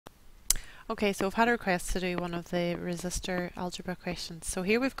Okay, so I've had a request to do one of the resistor algebra questions. So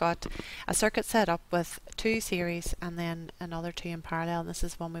here we've got a circuit set up with two series and then another two in parallel. And this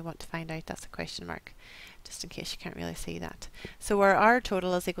is one we want to find out. That's a question mark, just in case you can't really see that. So where R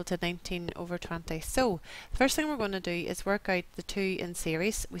total is equal to 19 over 20. So the first thing we're going to do is work out the two in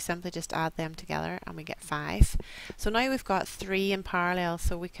series. We simply just add them together and we get 5. So now we've got 3 in parallel,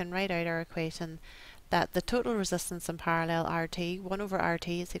 so we can write out our equation that the total resistance in parallel RT, 1 over RT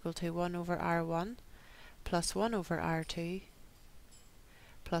is equal to 1 over R1 plus 1 over R2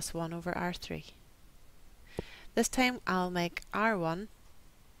 plus 1 over R3. This time I'll make R1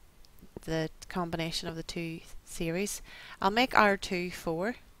 the combination of the two series. I'll make R2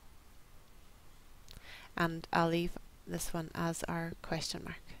 4 and I'll leave this one as our question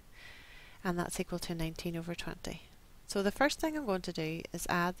mark, and that's equal to 19 over 20. So the first thing I'm going to do is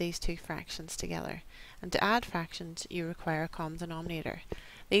add these two fractions together, and to add fractions you require a common denominator.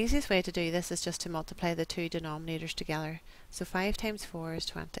 The easiest way to do this is just to multiply the two denominators together. So 5 times 4 is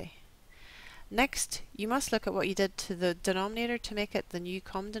 20. Next, you must look at what you did to the denominator to make it the new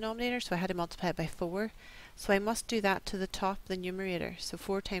common denominator. So I had to multiply it by 4, so I must do that to the top of the numerator. So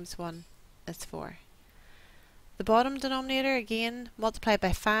 4 times 1 is 4. The bottom denominator, again, multiply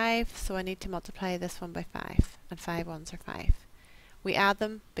by 5, so I need to multiply this one by 5, and 5 ones are 5. We add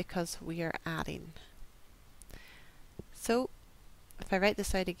them because we are adding. So, if I write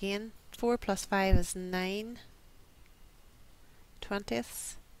this out again, 4 plus 5 is 9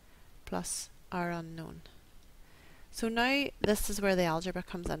 20ths plus our unknown. So now this is where the algebra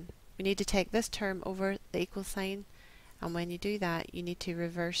comes in. We need to take this term over the equal sign, and when you do that you need to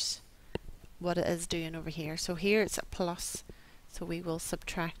reverse what it is doing over here. So here it's a plus, so we will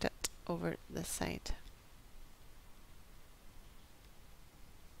subtract it over this side.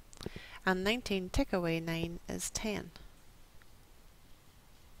 And 19 take away 9 is 10.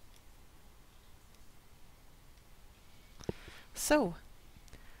 So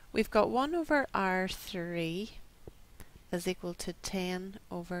we've got 1 over R3 is equal to 10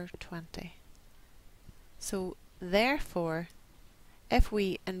 over 20. So therefore, if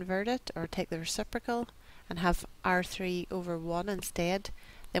we invert it or take the reciprocal and have R3 over 1 instead,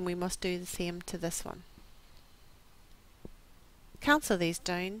 then we must do the same to this one. Cancel these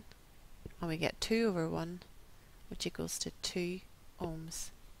down and we get 2 over 1, which equals to 2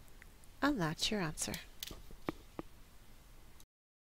 ohms. And that's your answer.